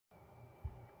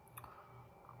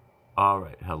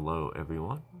Alright, hello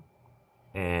everyone,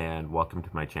 and welcome to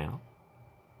my channel.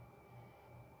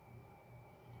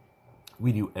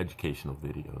 We do educational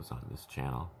videos on this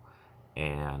channel,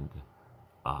 and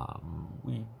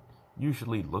we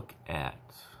usually look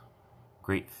at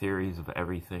great theories of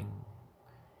everything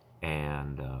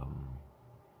and,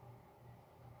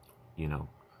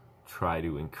 try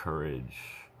to encourage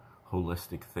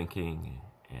holistic thinking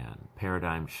and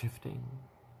paradigm shifting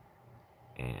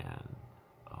and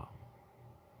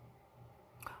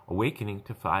awakening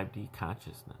to 5D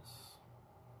consciousness.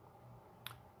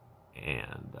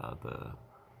 And the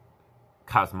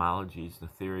cosmologies, the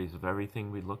theories of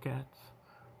everything we look at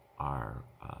are,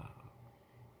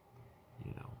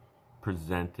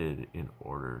 presented in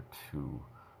order to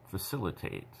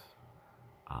facilitate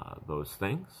those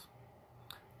things.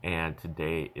 And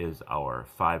today is our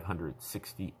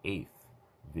 568th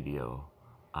video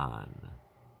on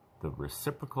the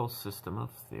reciprocal system of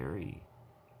theory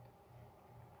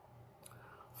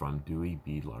from Dewey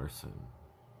B. Larson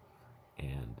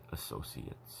and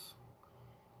Associates.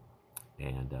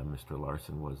 And Mr.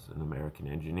 Larson was an American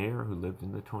engineer who lived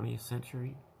in the 20th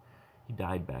century. He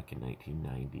died back in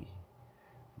 1990.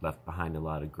 Left behind a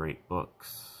lot of great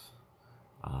books.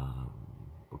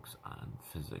 Books on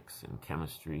physics and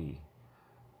chemistry,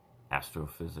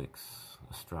 astrophysics,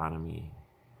 astronomy.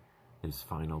 His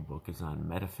final book is on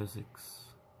metaphysics,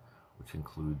 which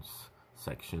includes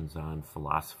sections on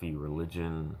philosophy,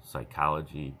 religion,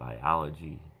 psychology,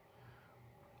 biology,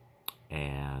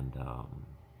 and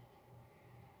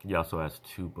he also has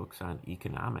 2 books on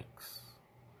economics.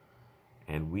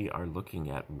 And we are looking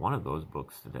at one of those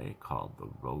books today called The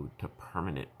Road to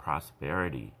Permanent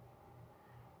Prosperity.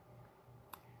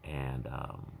 And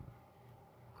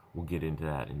we'll get into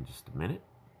that in just a minute.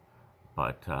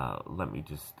 But let me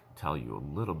just tell you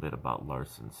a little bit about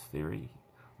Larson's theory.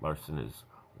 Larson is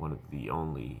one of the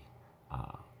only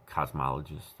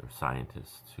cosmologists or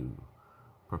scientists who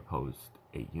proposed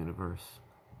a universe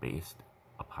based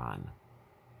upon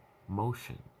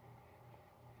motion.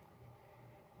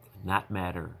 Not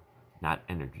matter, not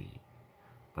energy,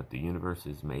 but the universe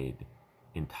is made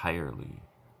entirely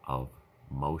of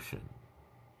motion.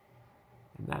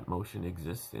 And that motion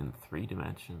exists in 3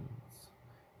 dimensions,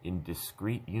 in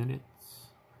discrete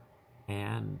units,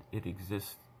 and it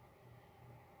exists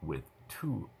with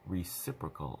 2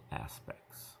 reciprocal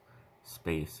aspects,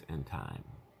 space and time.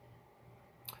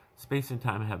 Space and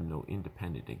time have no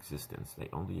independent existence. They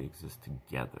only exist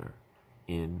together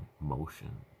in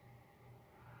motion.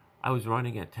 I was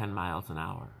running at 10 miles an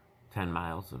hour, 10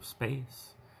 miles of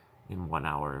space in 1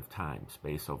 hour of time,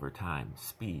 space over time.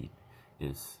 Speed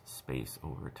is space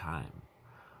over time.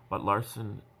 But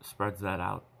Larson spreads that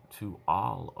out to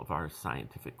all of our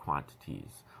scientific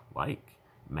quantities like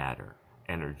matter,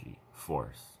 energy,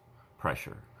 force,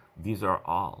 pressure. These are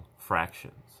all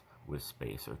fractions with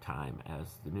space or time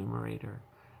as the numerator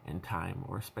and time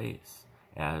or space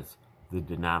as the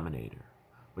denominator.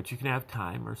 But you can have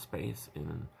time or space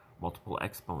in multiple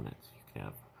exponents. You can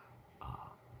have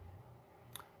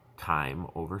time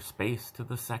over space to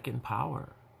the 2nd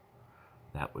power.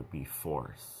 That would be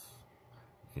force.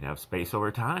 You can have space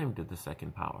over time to the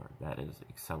 2nd power. That is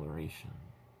acceleration.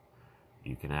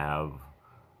 You can have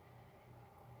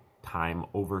time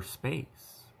over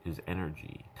space is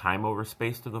energy. Time over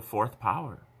space to the 4th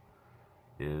power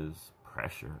is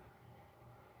pressure.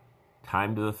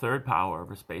 Time to the 3rd power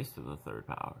over space to the 3rd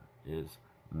power is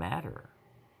matter.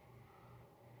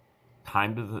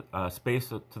 Time to the space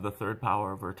to the 3rd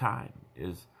power over time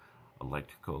is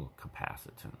electrical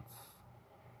capacitance.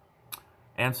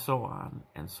 And so on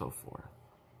and so forth.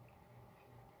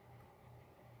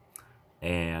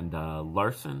 And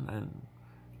Larson then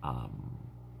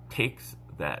takes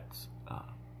that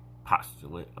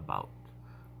postulate about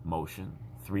motion,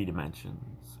 3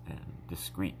 dimensions, and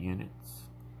discrete units.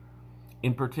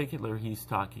 In particular, he's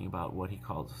talking about what he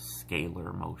calls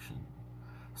scalar motion.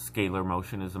 Scalar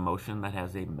motion is a motion that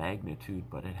has a magnitude,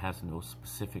 but it has no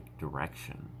specific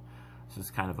direction. This is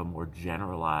kind of a more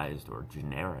generalized or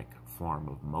generic form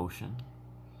of motion.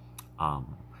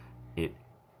 It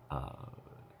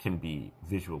can be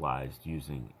visualized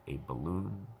using a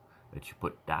balloon that you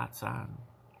put dots on.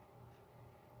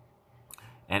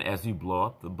 And as you blow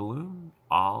up the balloon,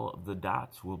 all of the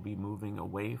dots will be moving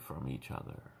away from each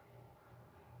other.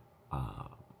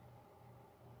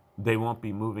 They won't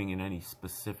be moving in any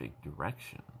specific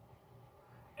direction.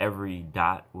 Every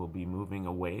dot will be moving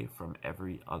away from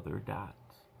every other dot.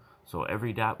 So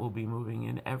every dot will be moving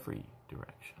in every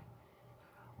direction.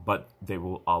 But they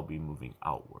will all be moving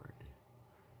outward.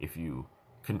 If you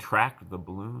contract the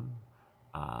balloon,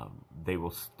 they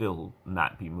will still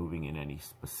not be moving in any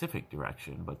specific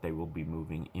direction, but they will be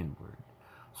moving inward.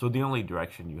 So the only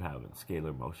direction you have in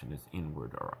scalar motion is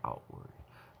inward or outward.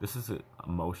 This is a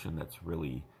motion that's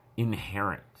really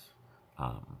inherent,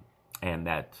 and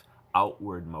that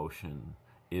outward motion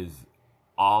is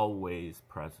always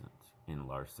present in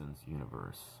Larson's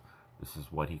universe. This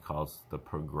is what he calls the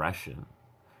progression.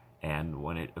 And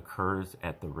when it occurs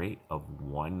at the rate of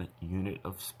 1 unit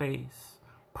of space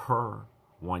per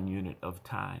 1 unit of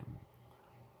time,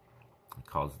 he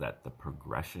calls that the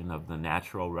progression of the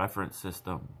natural reference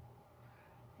system.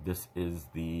 This is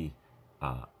the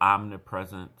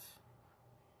omnipresent,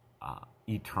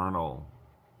 eternal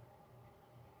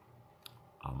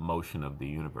motion of the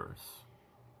universe.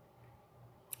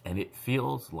 And it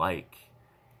feels like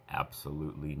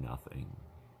absolutely nothing.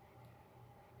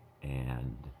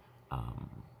 And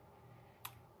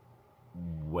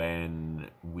when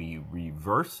we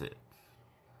reverse it,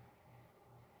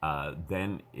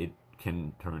 then it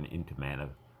can turn into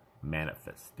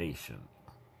manifestation.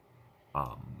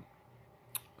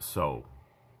 So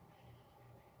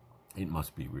it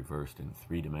must be reversed in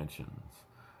 3 dimensions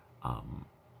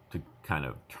to kind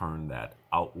of turn that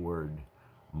outward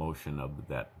motion of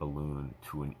that balloon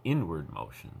to an inward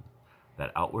motion.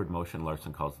 That outward motion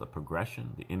Larson calls the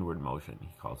progression. The inward motion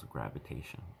he calls the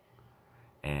gravitation.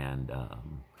 And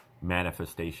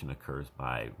manifestation occurs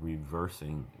by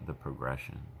reversing the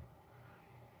progression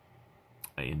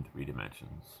in 3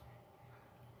 dimensions.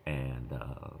 And,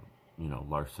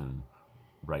 Larson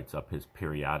writes up his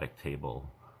periodic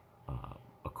table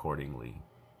accordingly.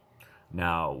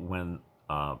 Now,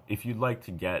 if you'd like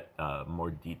to get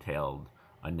more detailed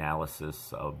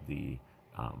analysis of the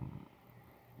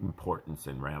importance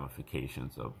and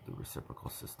ramifications of the reciprocal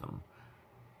system,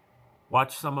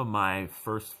 watch some of my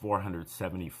first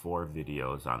 474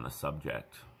 videos on the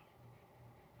subject.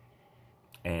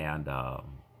 And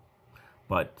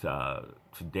but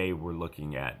today we're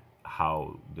looking at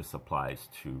how this applies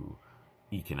to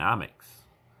economics.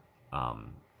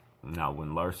 Now,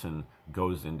 when Larson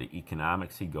goes into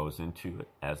economics, he goes into it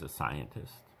as a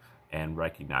scientist and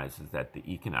recognizes that the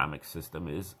economic system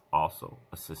is also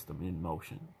a system in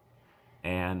motion,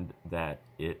 and that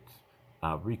it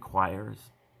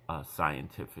requires a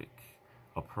scientific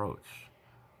approach.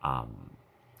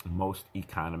 Most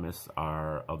economists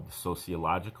are of the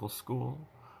sociological school,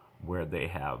 where they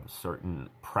have certain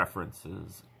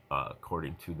preferences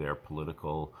according to their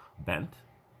political bent,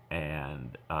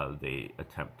 and they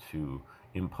attempt to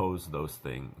impose those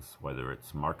things, whether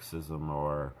it's Marxism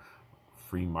or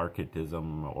free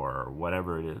marketism or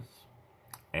whatever it is.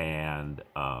 And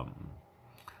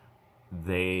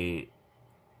they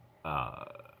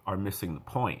are missing the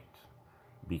point,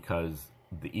 because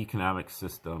the economic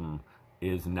system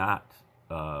is not,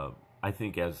 I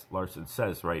think, as Larson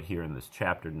says right here in this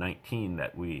chapter 19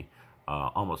 that we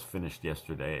almost finished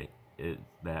yesterday, is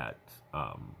that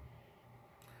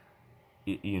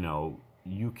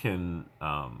you can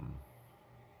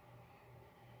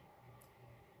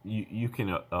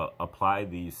apply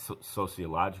these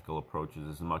sociological approaches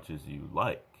as much as you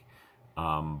like,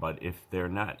 but if they're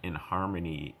not in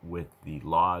harmony with the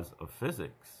laws of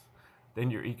physics, then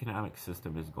your economic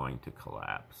system is going to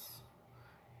collapse.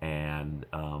 And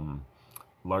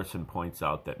Larson points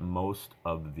out that most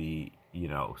of the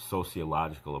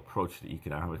sociological approach to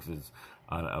economics is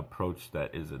an approach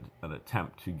that is an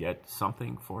attempt to get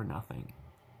something for nothing.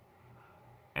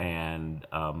 And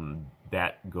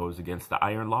that goes against the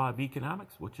iron law of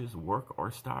economics, which is work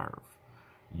or starve.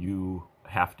 You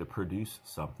have to produce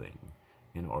something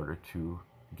in order to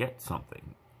get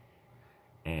something.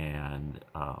 And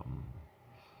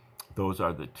those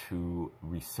are the 2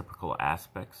 reciprocal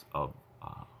aspects of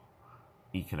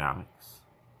economics: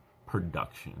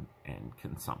 production and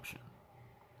consumption.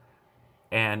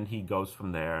 And he goes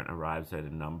from there and arrives at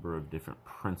a number of different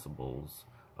principles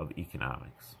of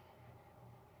economics.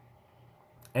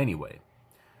 Anyway,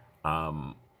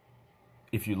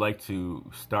 if you'd like to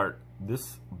start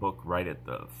this book right at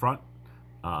the front,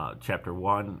 chapter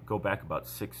 1, go back about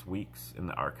 6 weeks in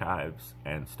the archives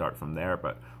and start from there.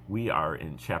 But we are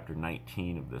in chapter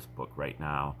 19 of this book right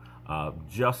now,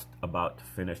 just about to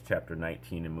finish chapter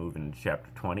 19 and move into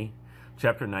chapter 20.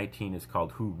 Chapter 19 is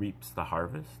called Who Reaps the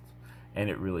Harvest? And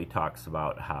it really talks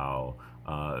about how,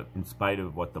 in spite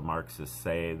of what the Marxists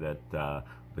say, that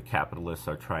the capitalists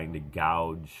are trying to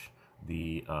gouge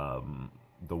the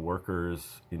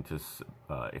workers into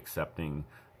accepting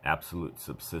absolute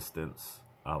subsistence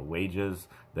wages,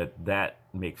 that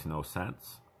makes no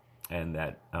sense, and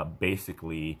that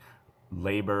basically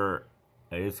labor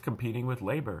is competing with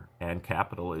labor, and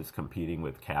capital is competing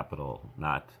with capital.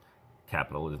 Not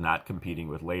capital is not competing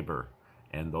with labor,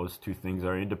 and those two things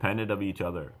are independent of each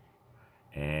other.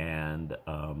 And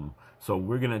so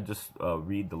we're going to just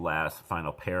read the last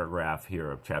final paragraph here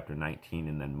of chapter 19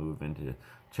 and then move into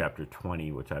chapter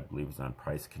 20, which I believe is on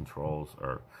price controls.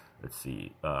 Or let's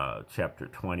see, chapter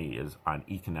 20 is on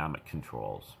economic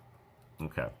controls.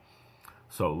 Okay,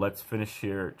 so let's finish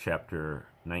here chapter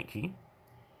 19.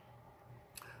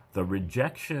 The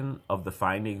rejection of the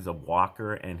findings of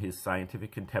Walker and his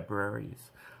scientific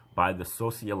contemporaries by the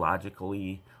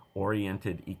sociologically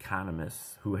oriented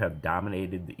economists who have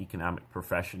dominated the economic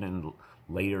profession in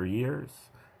later years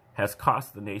has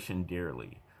cost the nation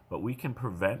dearly, but we can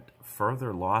prevent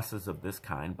further losses of this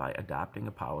kind by adopting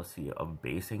a policy of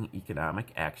basing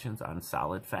economic actions on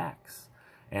solid facts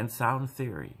and sound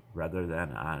theory rather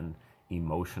than on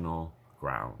emotional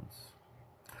grounds.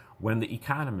 When the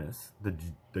economists,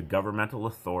 the governmental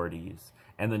authorities,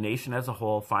 and the nation as a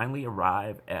whole finally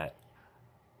arrive at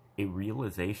a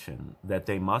realization that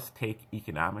they must take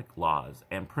economic laws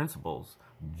and principles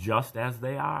just as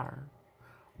they are,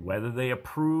 whether they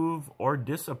approve or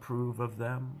disapprove of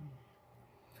them,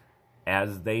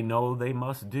 as they know they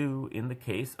must do in the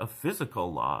case of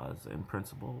physical laws and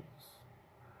principles,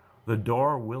 the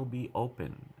door will be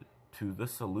opened to the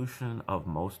solution of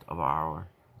most of our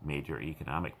major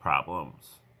economic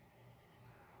problems.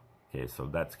 Okay, so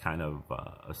that's kind of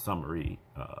a summary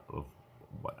of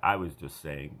what I was just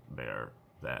saying there,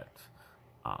 that,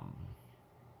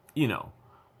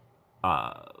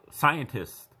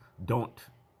 scientists don't,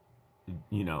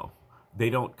 they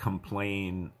don't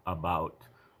complain about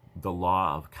the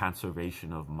law of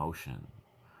conservation of motion,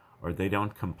 or they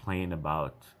don't complain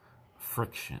about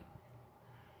friction.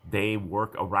 They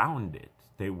work around it.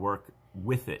 They work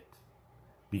with it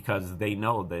because they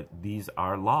know that these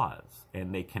are laws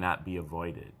and they cannot be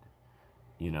avoided,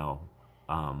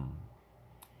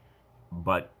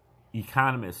 but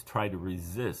economists try to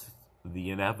resist the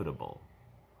inevitable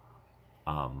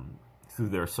through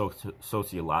their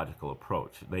sociological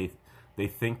approach. They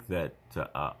think that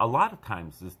a lot of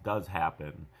times this does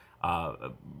happen,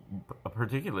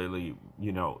 particularly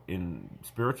in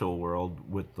spiritual world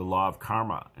with the law of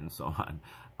karma and so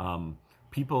on.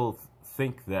 People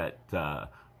think that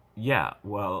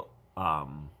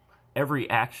every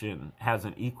action has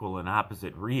an equal and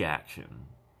opposite reaction.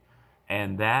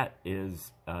 And that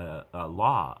is a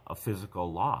law, a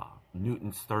physical law,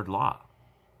 Newton's third law.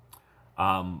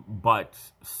 But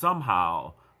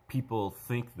somehow people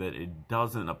think that it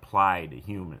doesn't apply to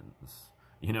humans.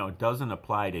 It doesn't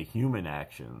apply to human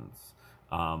actions.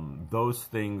 Those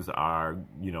things are,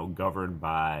 governed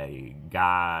by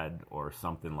God or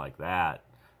something like that.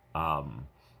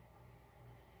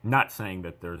 Not saying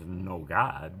that there's no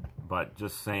God, but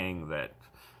just saying that,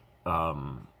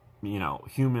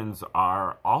 humans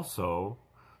are also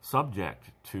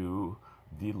subject to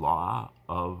the law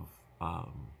of,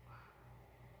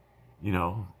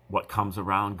 what comes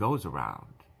around goes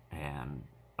around. And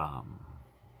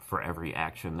for every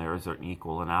action, there is an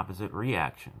equal and opposite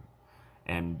reaction.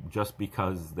 And just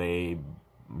because they,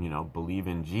 believe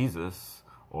in Jesus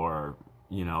or,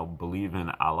 believe in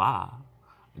Allah,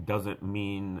 doesn't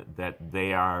mean that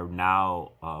they are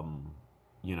now,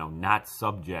 not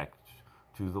subject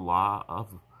to the law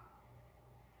of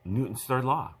Newton's third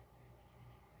law.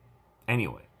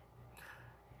 Anyway,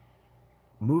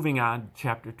 moving on to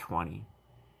chapter 20.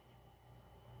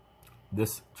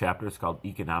 This chapter is called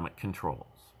Economic Controls.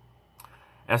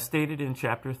 As stated in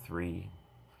chapter 3,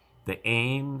 the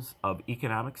aims of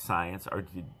economic science are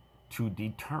to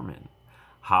determine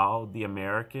how the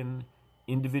American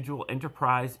individual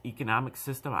enterprise economic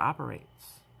system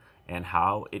operates and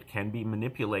how it can be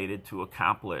manipulated to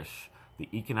accomplish the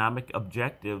economic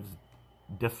objectives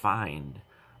defined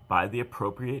by the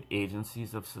appropriate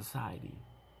agencies of society.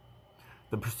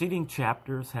 The preceding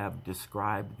chapters have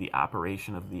described the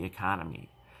operation of the economy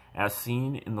as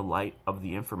seen in the light of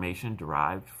the information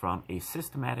derived from a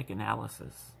systematic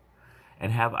analysis,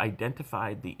 and have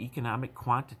identified the economic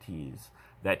quantities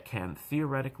that can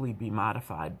theoretically be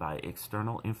modified by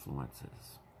external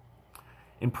influences.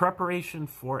 In preparation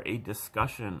for a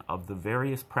discussion of the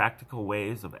various practical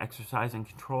ways of exercising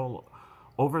control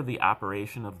over the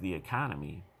operation of the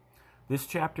economy, this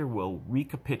chapter will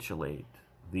recapitulate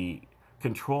the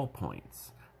control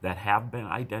points that have been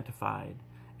identified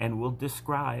and will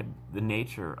describe the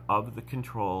nature of the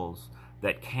controls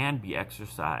that can be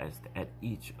exercised at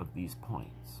each of these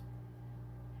points.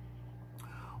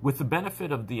 With the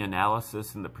benefit of the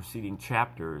analysis in the preceding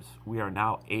chapters, we are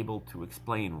now able to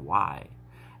explain why,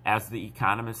 as the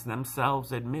economists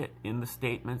themselves admit in the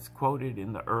statements quoted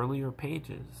in the earlier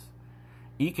pages.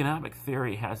 Economic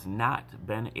theory has not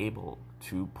been able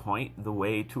to point the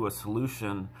way to a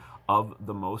solution of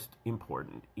the most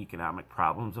important economic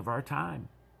problems of our time.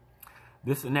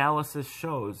 This analysis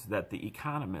shows that the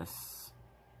economists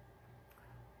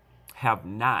have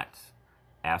not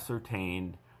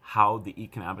ascertained how the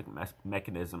economic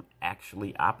mechanism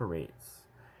actually operates,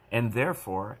 and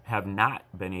therefore have not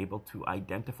been able to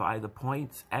identify the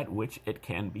points at which it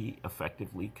can be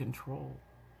effectively controlled.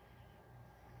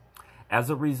 As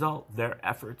a result, their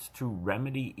efforts to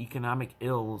remedy economic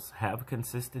ills have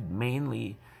consisted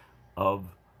mainly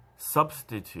of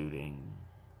substituting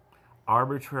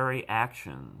arbitrary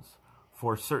actions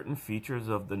for certain features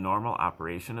of the normal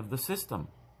operation of the system.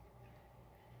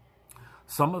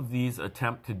 Some of these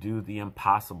attempt to do the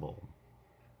impossible.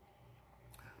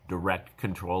 Direct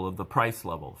control of the price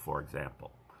level, for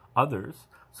example. Others,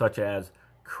 such as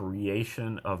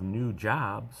creation of new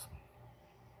jobs,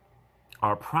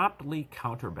 are promptly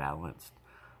counterbalanced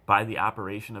by the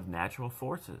operation of natural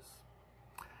forces.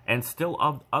 And still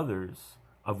others,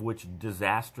 of which the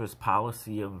disastrous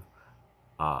policy of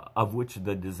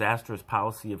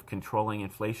controlling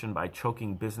inflation by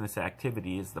choking business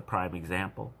activity is the prime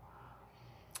example,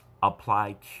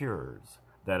 apply cures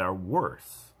that are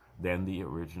worse than the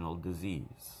original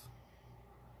disease.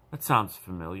 That sounds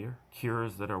familiar.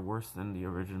 Cures that are worse than the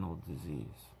original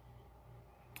disease.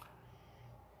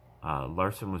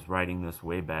 Larson was writing this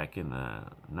way back in the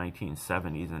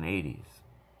 1970s and 80s.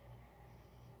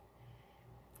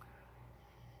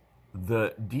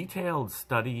 The detailed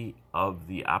study of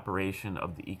the operation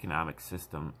of the economic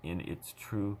system in its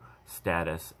true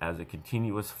status as a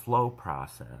continuous flow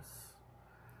process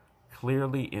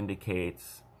clearly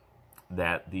indicates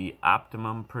that the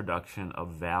optimum production of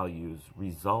values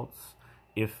results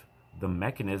if the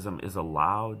mechanism is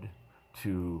allowed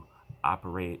to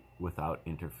operate without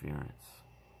interference.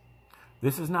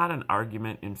 This is not an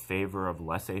argument in favor of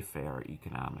laissez-faire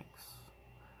economics.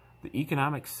 The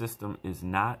economic system is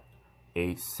not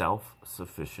a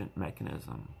self-sufficient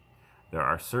mechanism. There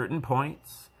are certain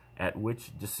points at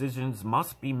which decisions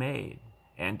must be made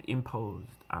and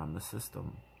imposed on the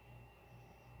system.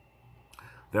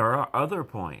 There are other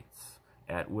points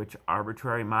at which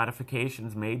arbitrary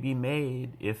modifications may be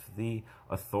made if the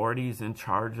authorities in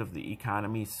charge of the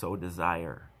economy so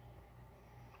desire.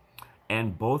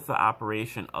 And both the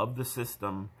operation of the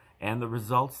system and the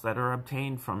results that are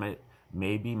obtained from it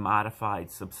may be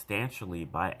modified substantially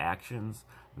by actions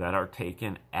that are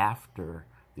taken after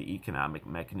the economic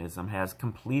mechanism has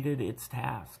completed its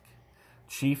task,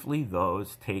 chiefly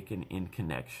those taken in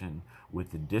connection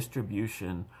with the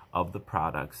distribution of the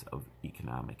products of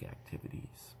economic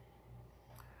activities.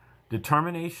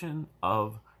 Determination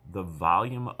of the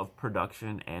volume of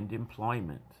production and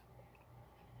employment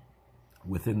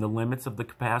within the limits of the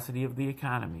capacity of the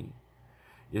economy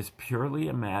is purely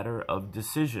a matter of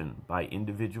decision by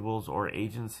individuals or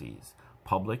agencies,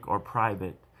 public or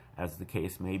private, as the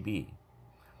case may be.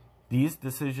 These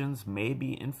decisions may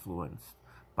be influenced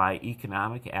by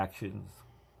economic actions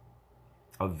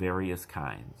of various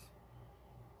kinds.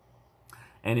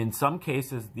 And in some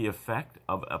cases, the effect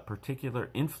of a particular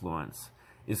influence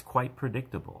is quite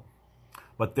predictable.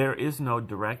 But there is no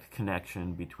direct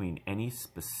connection between any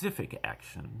specific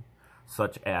action,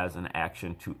 such as an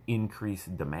action to increase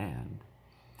demand,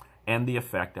 and the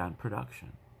effect on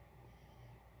production.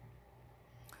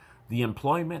 The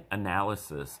employment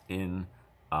analysis in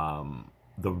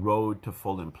The Road to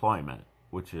Full Employment,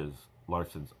 which is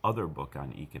Larson's other book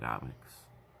on economics,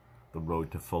 The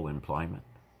Road to Full Employment,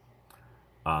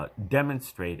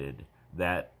 demonstrated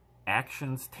that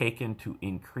actions taken to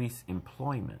increase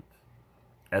employment,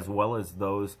 as well as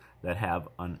those that have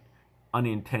an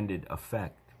unintended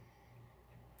effect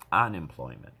on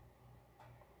employment,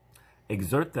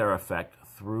 exert their effect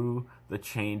through the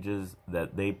changes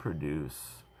that they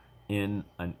produce in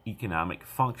an economic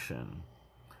function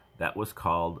that was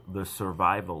called the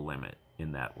survival limit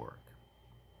in that work.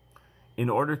 In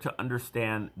order to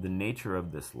understand the nature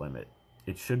of this limit,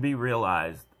 it should be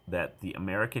realized that the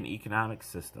American economic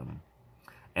system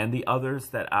and the others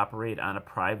that operate on a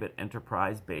private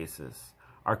enterprise basis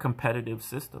are competitive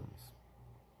systems.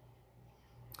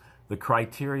 The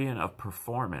criterion of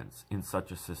performance in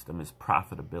such a system is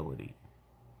profitability,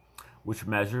 which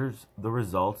measures the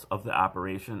results of the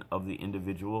operation of the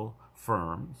individual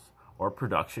firms or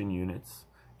production units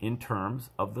in terms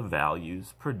of the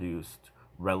values produced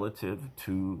relative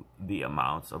to the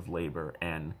amounts of labor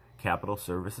and capital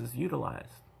services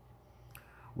utilized.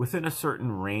 Within a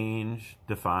certain range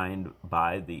defined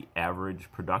by the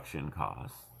average production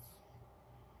costs,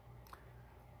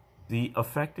 The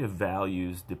effective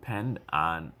values depend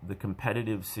on the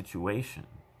competitive situation,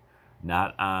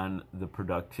 not on the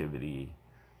productivity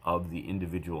of the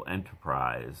individual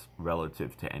enterprise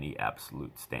relative to any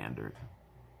absolute standard.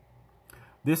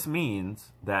 This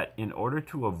means that in order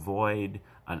to avoid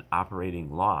an operating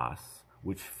loss,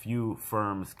 which few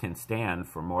firms can stand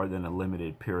for more than a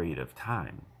limited period of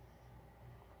time,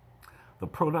 the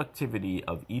productivity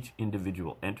of each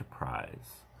individual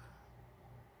enterprise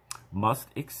must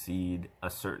exceed a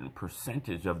certain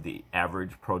percentage of the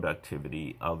average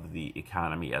productivity of the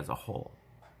economy as a whole.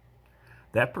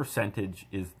 That percentage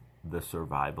is the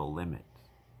survival limit.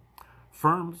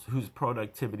 Firms whose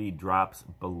productivity drops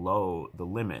below the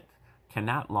limit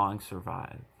cannot long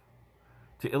survive.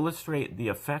 To illustrate the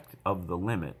effect of the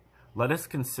limit, let us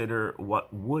consider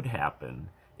what would happen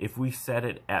if we set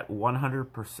it at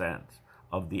 100%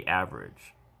 of the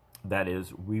average. That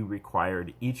is, we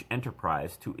required each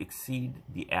enterprise to exceed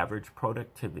the average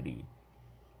productivity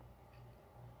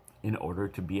in order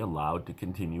to be allowed to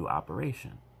continue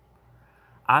operation.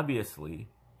 Obviously,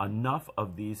 enough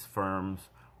of these firms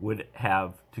would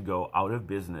have to go out of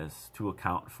business to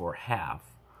account for half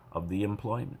of the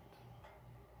employment.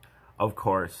 Of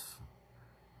course,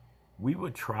 we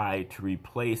would try to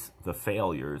replace the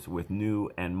failures with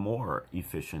new and more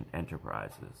efficient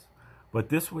enterprises. But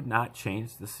this would not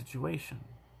change the situation.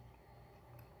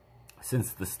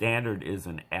 Since the standard is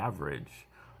an average,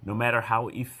 no matter how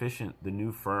efficient the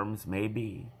new firms may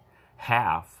be,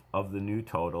 half of the new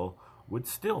total would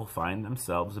still find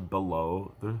themselves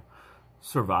below the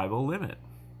survival limit.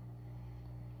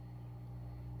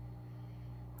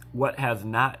 What has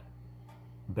not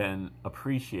been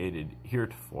appreciated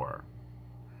heretofore,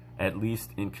 at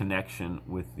least in connection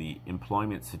with the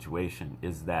employment situation,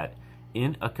 is that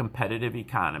in a competitive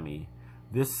economy,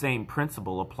 this same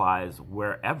principle applies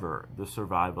wherever the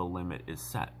survival limit is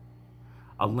set.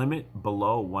 A limit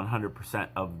below 100%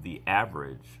 of the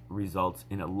average results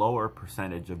in a lower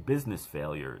percentage of business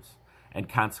failures and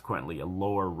consequently a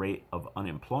lower rate of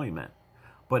unemployment,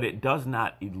 but it does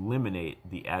not eliminate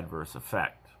the adverse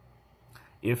effect.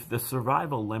 If the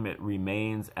survival limit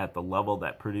remains at the level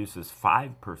that produces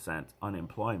 5%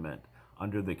 unemployment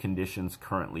under the conditions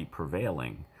currently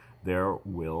prevailing, there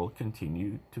will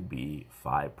continue to be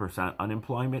 5%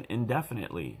 unemployment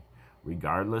indefinitely,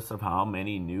 regardless of how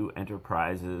many new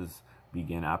enterprises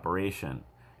begin operation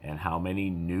and how many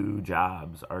new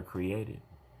jobs are created.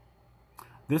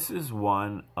 This is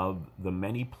one of the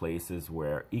many places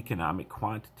where economic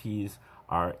quantities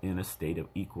are in a state of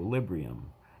equilibrium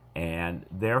and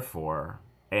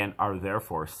are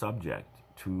therefore subject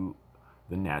to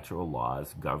the natural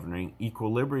laws governing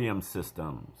equilibrium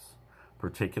systems,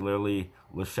 particularly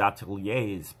Le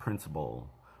Chatelier's principle,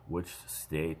 which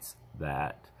states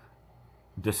that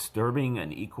disturbing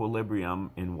an equilibrium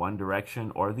in one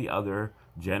direction or the other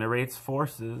generates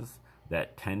forces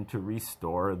that tend to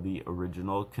restore the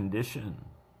original condition.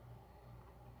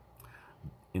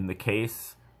 In the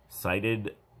case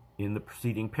cited in the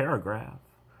preceding paragraph,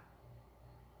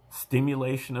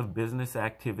 stimulation of business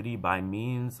activity by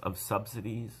means of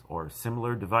subsidies or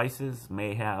similar devices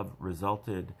may have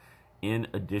resulted in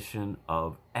addition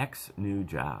of X new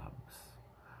jobs.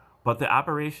 But the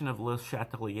operation of Le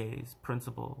Chatelier's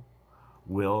principle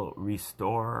will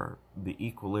restore the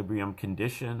equilibrium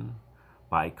condition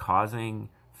by causing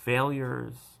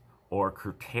failures or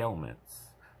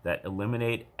curtailments that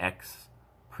eliminate X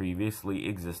previously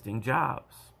existing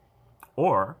jobs.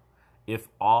 Or, if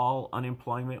all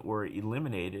unemployment were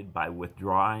eliminated by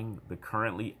withdrawing the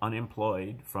currently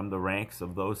unemployed from the ranks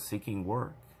of those seeking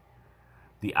work,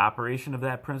 the operation of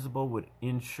that principle would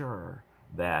ensure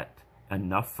that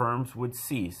enough firms would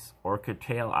cease or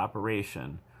curtail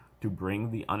operation to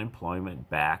bring the unemployment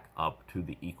back up to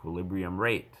the equilibrium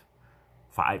rate,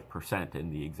 5% in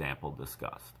the example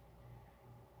discussed.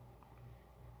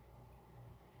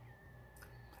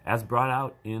 As brought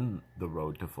out in The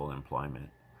Road to Full Employment,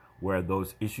 where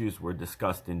those issues were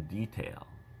discussed in detail,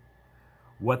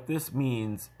 what this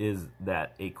means is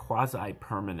that a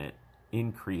quasi-permanent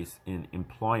increase in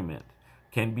employment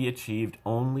can be achieved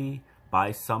only by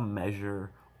some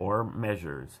measure or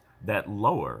measures that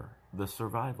lower the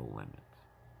survival limit.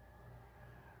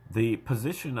 The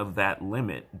position of that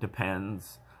limit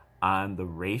depends on the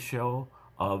ratio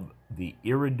of the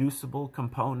irreducible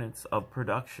components of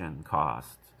production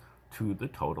costs to the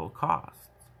total costs.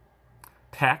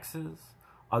 Taxes,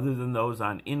 other than those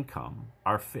on income,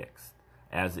 are fixed,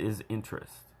 as is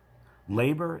interest.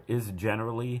 Labor is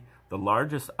generally the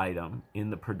largest item in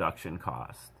the production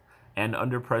cost, and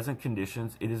under present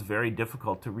conditions, it is very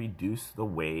difficult to reduce the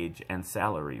wage and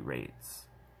salary rates.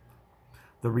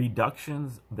 The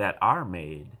reductions that are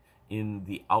made in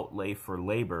the outlay for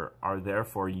labor are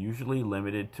therefore usually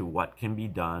limited to what can be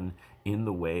done in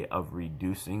the way of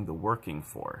reducing the working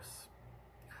force.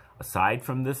 Aside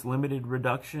from this limited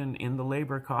reduction in the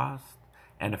labor cost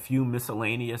and a few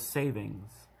miscellaneous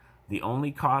savings, the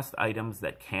only cost items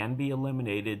that can be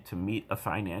eliminated to meet a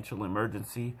financial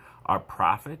emergency are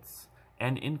profits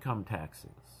and income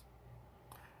taxes.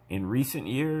 In recent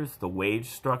years, the wage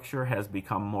structure has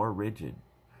become more rigid,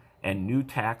 and new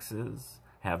taxes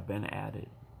have been added.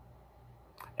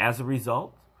 As a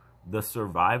result, the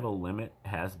survival limit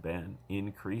has been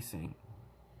increasing.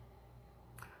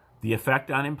 The effect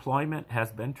on employment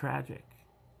has been tragic.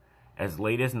 As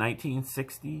late as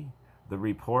 1960, the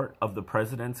report of the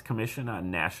President's Commission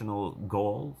on National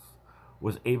Goals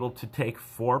was able to take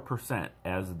 4%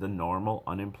 as the normal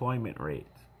unemployment rate.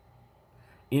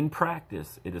 In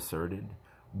practice, it asserted,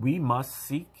 we must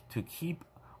seek to keep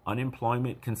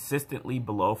unemployment consistently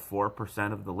below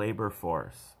 4% of the labor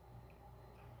force.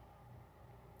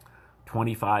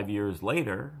 25 years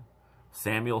later,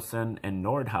 Samuelson and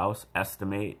Nordhaus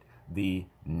estimate the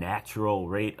natural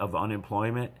rate of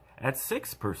unemployment at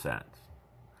 6%.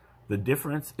 The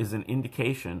difference is an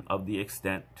indication of the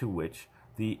extent to which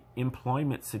the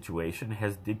employment situation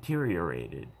has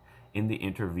deteriorated in the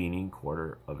intervening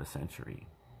quarter of a century.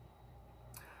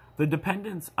 The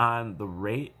dependence on the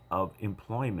rate of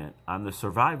employment on the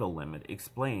survival limit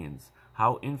explains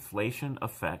how inflation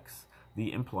affects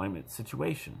the employment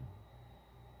situation.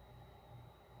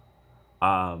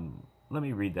 Let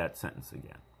me read that sentence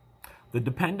again. The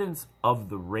dependence of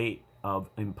the rate of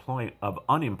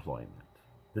unemployment.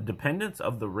 The dependence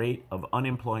of the rate of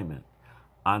unemployment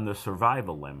on the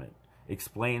survival limit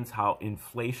explains how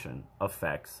inflation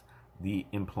affects the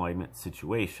employment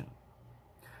situation.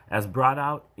 As brought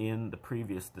out in the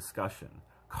previous discussion,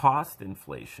 cost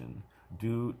inflation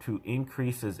due to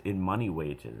increases in money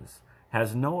wages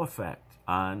has no effect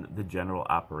on the general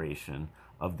operation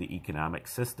of the economic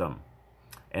system,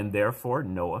 and therefore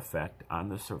no effect on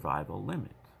the survival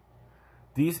limit.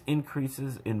 These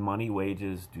increases in money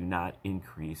wages do not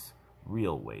increase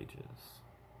real wages.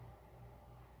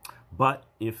 But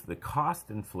if the cost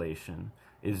inflation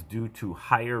is due to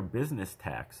higher business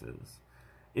taxes,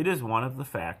 it is one of the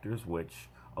factors which,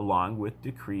 along with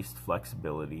decreased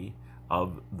flexibility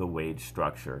of the wage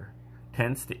structure,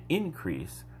 tends to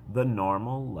increase the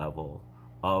normal level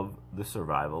of the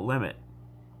survival limit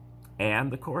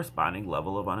and the corresponding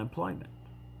level of unemployment.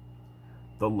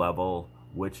 The level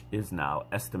which is now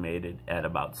estimated at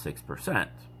about 6%.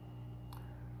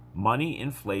 Money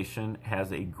inflation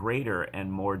has a greater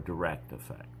and more direct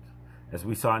effect. As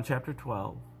we saw in Chapter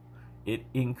 12, it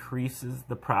increases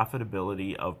the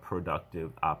profitability of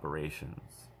productive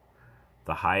operations.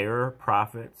 The higher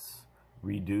profits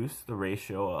reduce the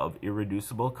ratio of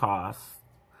irreducible costs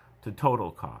to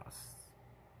total costs.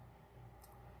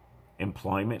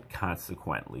 Employment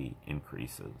consequently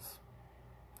increases.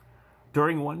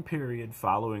 During one period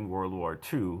following World War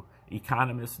II,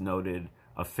 economists noted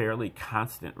a fairly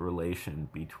constant relation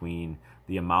between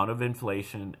the amount of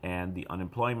inflation and the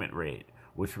unemployment rate,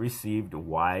 which received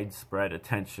widespread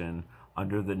attention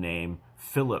under the name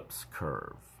Phillips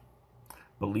curve.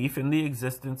 Belief in the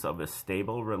existence of a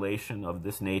stable relation of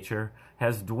this nature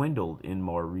has dwindled in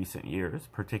more recent years,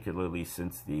 particularly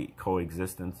since the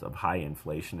coexistence of high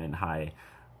inflation and high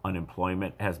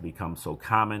unemployment has become so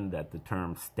common that the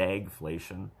term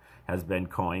stagflation has been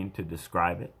coined to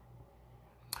describe it.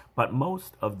 But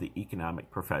most of the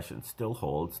economic profession still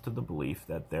holds to the belief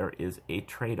that there is a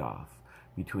trade-off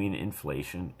between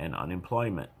inflation and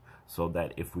unemployment, so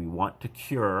that if we want to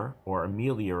cure or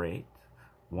ameliorate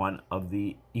one of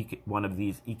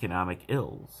these economic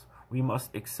ills, we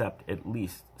must accept at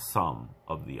least some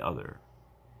of the other.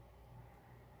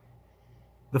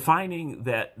 The finding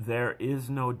that there is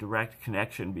no direct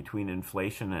connection between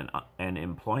inflation and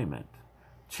employment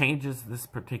changes this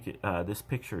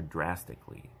picture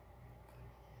drastically.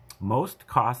 Most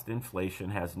cost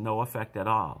inflation has no effect at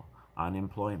all on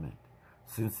employment,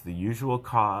 since the usual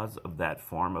cause of that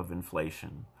form of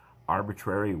inflation,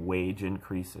 arbitrary wage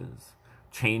increases,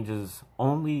 changes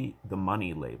only the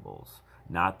money labels,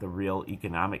 not the real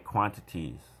economic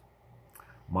quantities.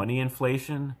 Money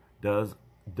inflation does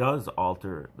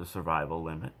alter the survival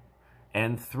limit,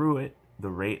 and through it, the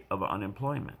rate of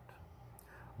unemployment.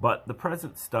 But the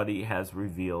present study has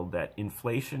revealed that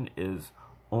inflation is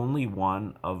only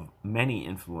one of many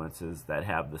influences that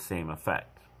have the same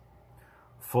effect.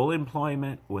 Full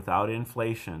employment without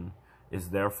inflation is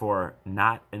therefore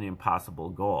not an impossible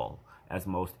goal, as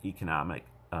most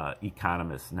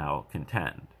economists now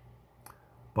contend,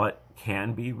 but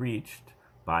can be reached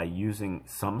by using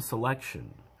some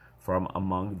selection from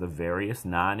among the various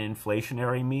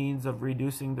non-inflationary means of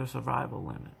reducing the survival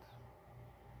limit.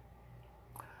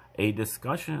 A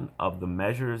discussion of the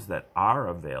measures that are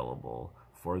available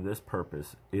for this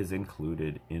purpose is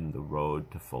included in the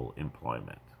Road to Full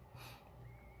Employment.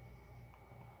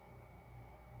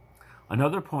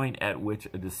 Another point at which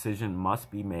a decision must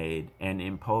be made and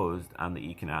imposed on the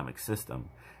economic system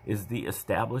is the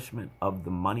establishment of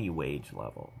the money wage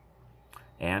level,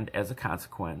 and as a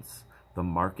consequence, the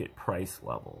market price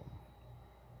level.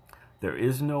 There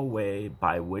is no way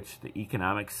by which the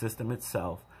economic system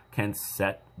itself can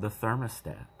set the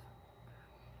thermostat.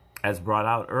 As brought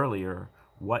out earlier,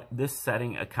 what this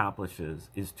setting accomplishes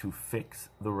is to fix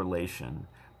the relation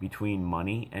between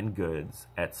money and goods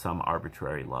at some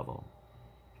arbitrary level.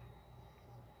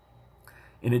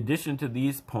 In addition to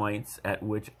these points at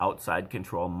which outside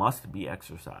control must be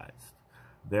exercised,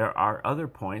 there are other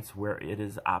points where it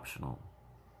is optional.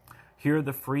 Here,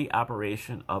 the free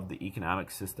operation of the economic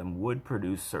system would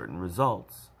produce certain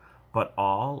results, but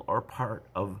all or part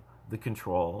of the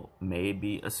control may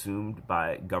be assumed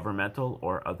by governmental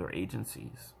or other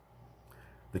agencies.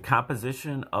 The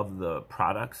composition of the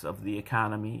products of the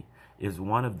economy is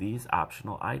one of these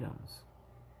optional items.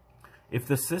 If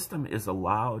the system is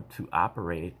allowed to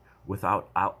operate without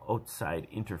outside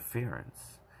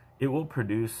interference, it will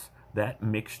produce that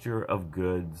mixture of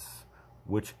goods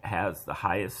which has the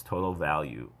highest total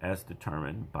value as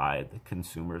determined by the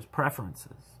consumer's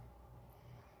preferences.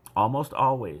 Almost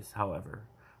always, however,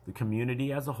 the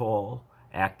community as a whole,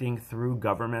 acting through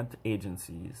government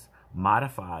agencies,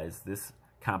 modifies this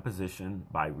composition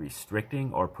by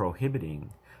restricting or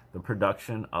prohibiting the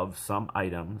production of some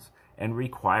items and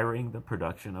requiring the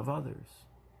production of others.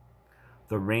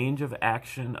 The range of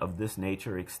action of this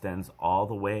nature extends all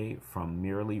the way from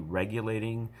merely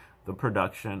regulating the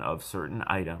production of certain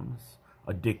items,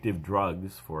 addictive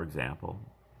drugs, for example,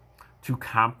 to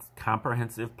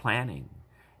comprehensive planning,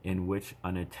 in which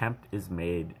an attempt is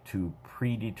made to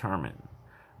predetermine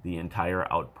the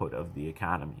entire output of the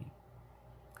economy.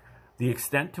 The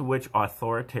extent to which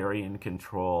authoritarian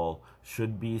control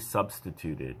should be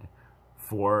substituted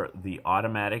for the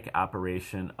automatic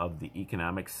operation of the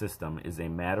economic system is a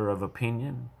matter of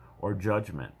opinion or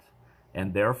judgment,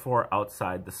 and therefore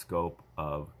outside the scope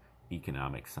of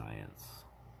economic science.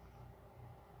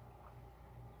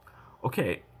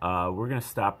 Okay, we're going to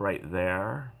stop right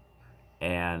there,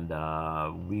 and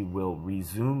we will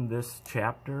resume this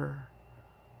chapter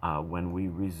when we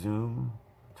resume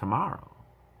tomorrow.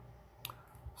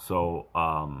 So,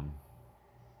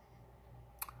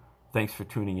 thanks for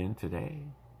tuning in today,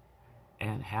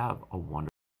 and have a wonderful